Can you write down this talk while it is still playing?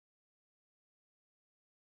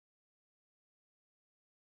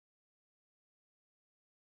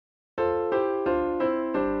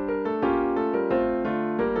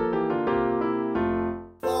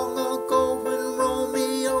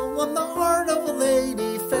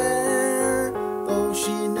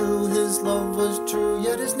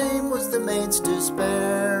maid's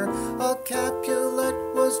despair. A Capulet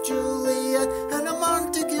was Juliet, and a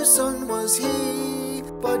Montague son was he.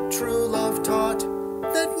 But true love taught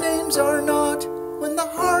that names are naught when the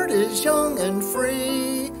heart is young and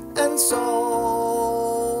free. And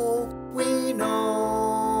so we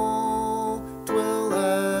know 'twill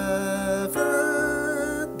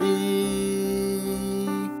ever be.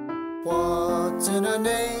 What's in a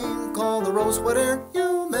name? Call the rose whate'er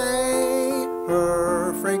you may.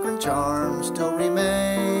 Her fragrant charms still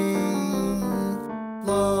remain.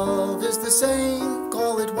 Love is the same,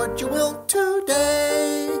 call it what you will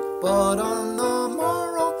today. But on the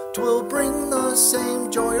morrow 'twill bring the same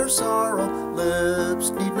joy or sorrow.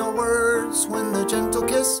 Lips need no words when the gentle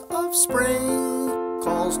kiss of spring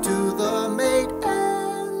calls to the maid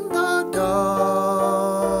and the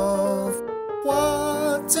dove.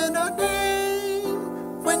 What's in a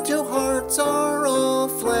name when two hearts are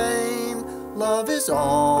aflame? Love is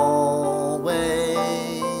always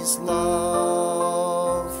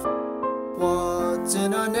love. What's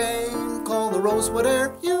in a name? Call the rose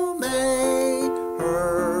whate'er you may.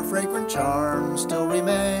 Her fragrant charms still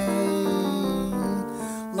remain.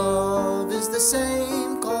 Love is the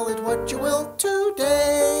same, call it what you will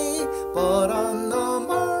today. But on the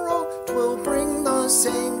morrow 'twill bring the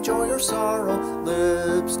same joy or sorrow.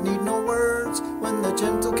 Lips need no words when the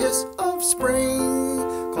gentle kiss of spring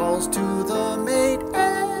calls to the maid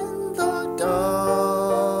and the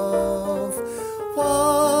dove.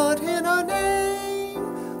 What in a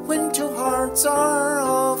name when two hearts are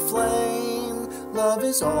aflame? Love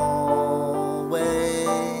is always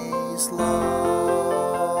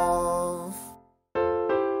love.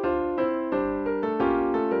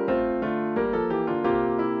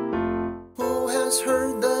 Who has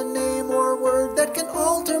heard the name or word that can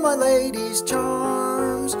alter my lady's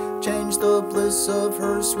charms? Change the bliss of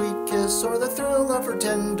her sweet kiss or the thrill of her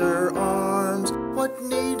tender arms. What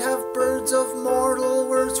need have birds of mortal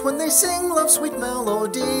words when they sing love's sweet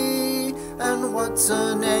melody? And what's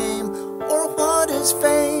a name or what is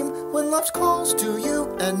fame when love calls to you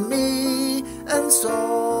and me? And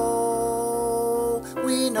so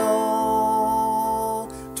we know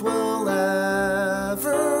 'twill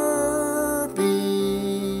ever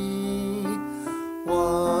be.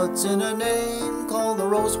 What's in a name? Call the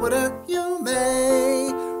rose whate'er you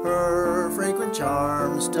may. Her fragrant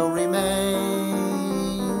charms still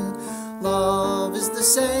remain. Love is the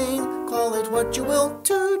same, call it what you will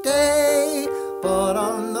today. But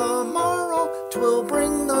on the morrow 'twill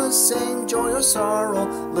bring the same joy or sorrow.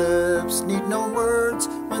 Lips need no words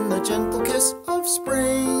when the gentle kiss of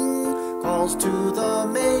spring calls to the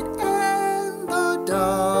maid and the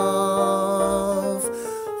dove.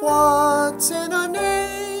 What's in a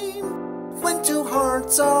name when two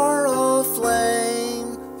hearts are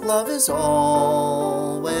aflame? Love is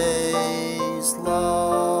always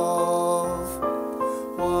love.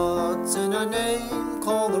 What's in a name?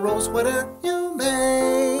 Call the rose whate'er you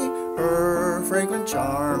may. Her fragrant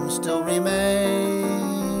charms still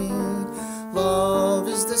remain. Love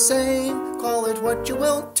is the same, call it what you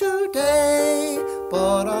will today.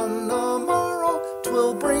 But on the morrow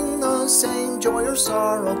 'twill bring the same joy or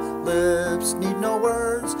sorrow. Lips need no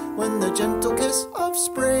words when the gentle kiss of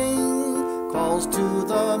spring calls to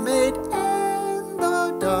the maid and the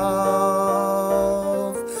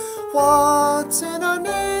dove. What's in a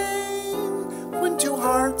name when two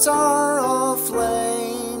hearts are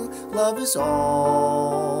aflame? Love is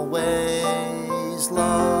all